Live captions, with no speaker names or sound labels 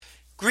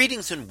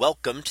Greetings and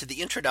welcome to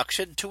the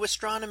introduction to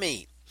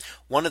astronomy.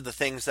 One of the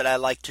things that I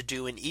like to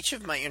do in each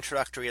of my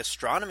introductory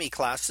astronomy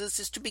classes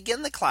is to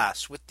begin the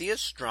class with the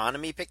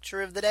astronomy picture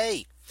of the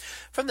day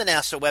from the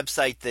NASA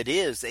website, that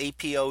is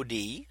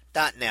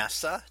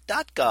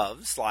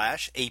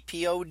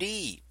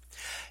apod.nasa.gov/apod.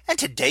 And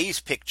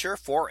today's picture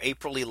for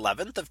April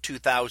 11th of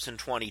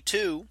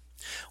 2022.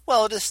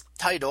 Well, it is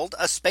titled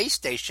 "A Space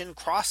Station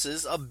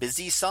Crosses a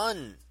Busy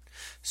Sun."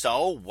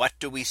 So what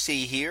do we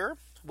see here?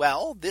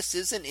 Well, this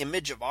is an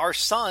image of our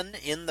sun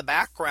in the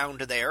background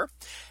there.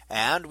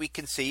 And we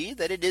can see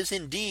that it is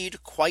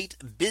indeed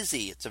quite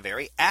busy. It's a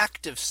very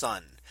active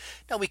sun.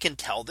 Now we can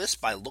tell this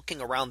by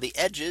looking around the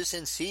edges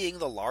and seeing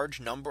the large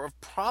number of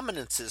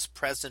prominences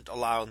present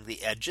along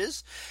the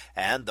edges.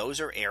 And those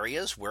are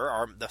areas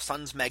where the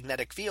sun's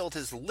magnetic field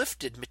has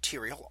lifted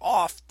material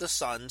off the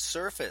sun's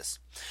surface.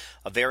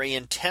 A very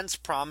intense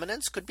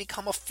prominence could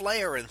become a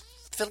flare and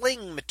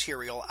fling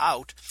material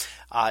out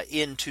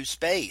into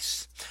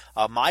space.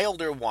 A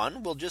milder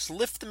one will just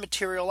lift the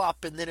material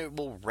up and then it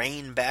will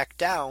rain back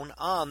down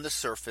on the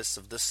surface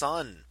of the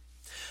sun.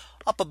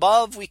 Up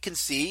above, we can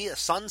see a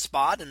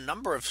sunspot and a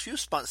number of few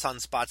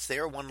sunspots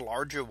there, one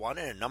larger one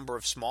and a number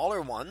of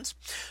smaller ones.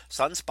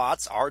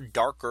 Sunspots are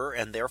darker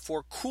and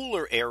therefore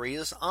cooler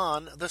areas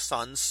on the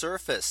sun's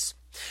surface.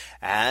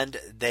 And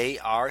they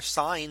are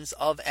signs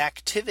of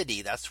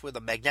activity. That's where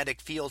the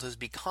magnetic field has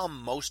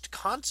become most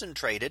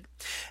concentrated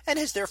and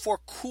has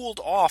therefore cooled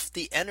off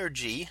the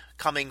energy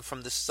coming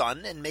from the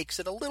sun and makes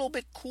it a little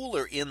bit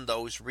cooler in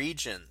those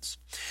regions.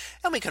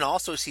 And we can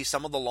also see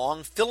some of the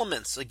long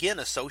filaments, again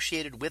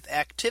associated with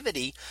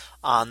activity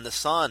on the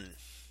sun.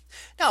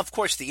 Now, of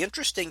course, the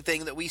interesting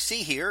thing that we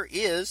see here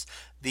is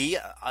the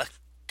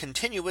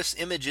continuous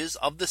images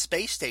of the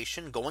space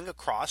station going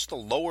across the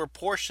lower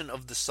portion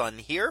of the sun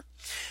here.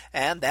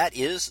 And that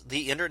is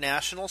the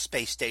International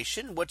Space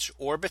Station, which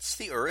orbits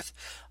the Earth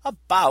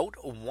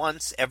about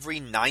once every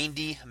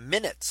 90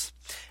 minutes.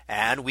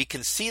 And we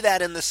can see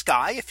that in the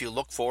sky if you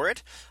look for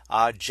it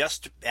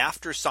just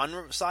after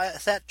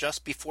sunset,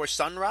 just before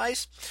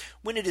sunrise,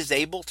 when it is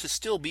able to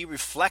still be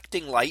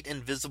reflecting light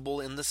and visible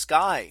in the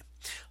sky.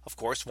 Of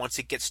course, once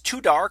it gets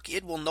too dark,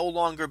 it will no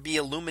longer be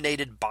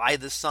illuminated by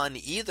the sun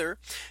either,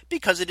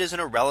 because it is in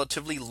a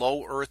relatively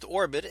low Earth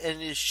orbit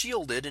and is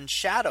shielded and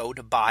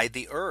shadowed by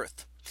the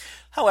Earth.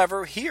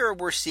 However, here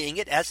we're seeing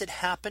it as it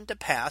happened to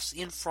pass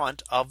in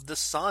front of the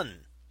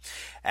sun.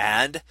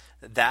 And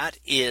that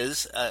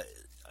is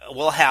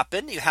will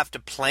happen. You have to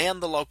plan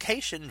the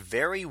location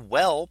very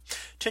well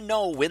to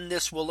know when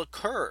this will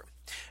occur.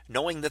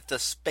 Knowing that the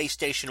space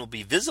station will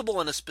be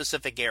visible in a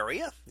specific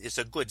area is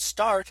a good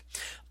start.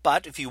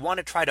 But if you want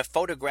to try to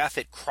photograph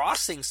it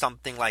crossing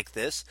something like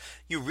this,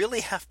 you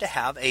really have to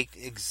have a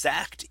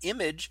exact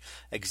image,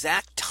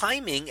 exact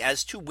timing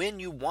as to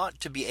when you want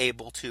to be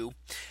able to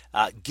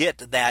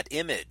get that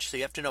image. So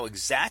you have to know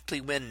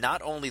exactly when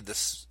not only the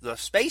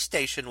space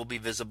station will be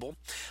visible,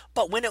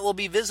 but when it will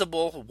be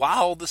visible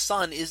while the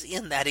sun is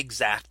in that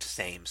exact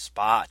same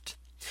spot.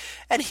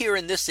 And here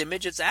in this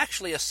image, it's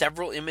actually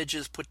several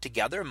images put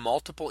together,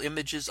 multiple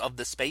images of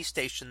the space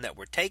station that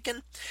were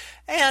taken,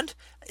 and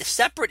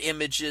separate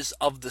images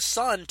of the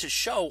sun to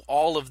show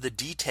all of the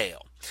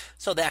detail.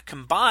 So that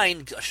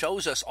combined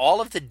shows us all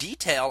of the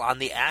detail on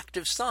the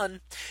active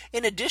sun,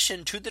 in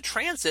addition to the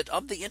transit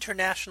of the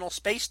International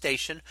Space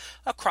Station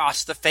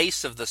across the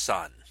face of the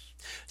sun.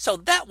 So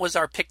that was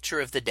our picture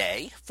of the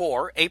day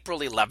for April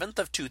 11th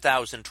of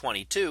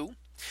 2022.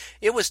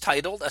 It was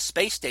titled "A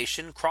Space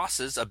Station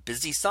Crosses a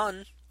Busy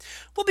Sun."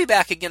 We'll be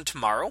back again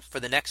tomorrow for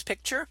the next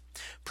picture,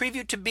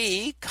 previewed to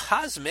be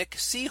Cosmic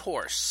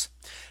Seahorse.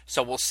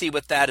 So we'll see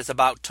what that is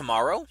about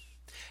tomorrow.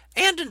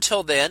 And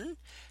until then,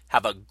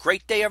 have a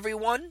great day,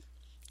 everyone,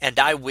 and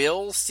I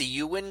will see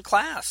you in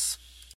class.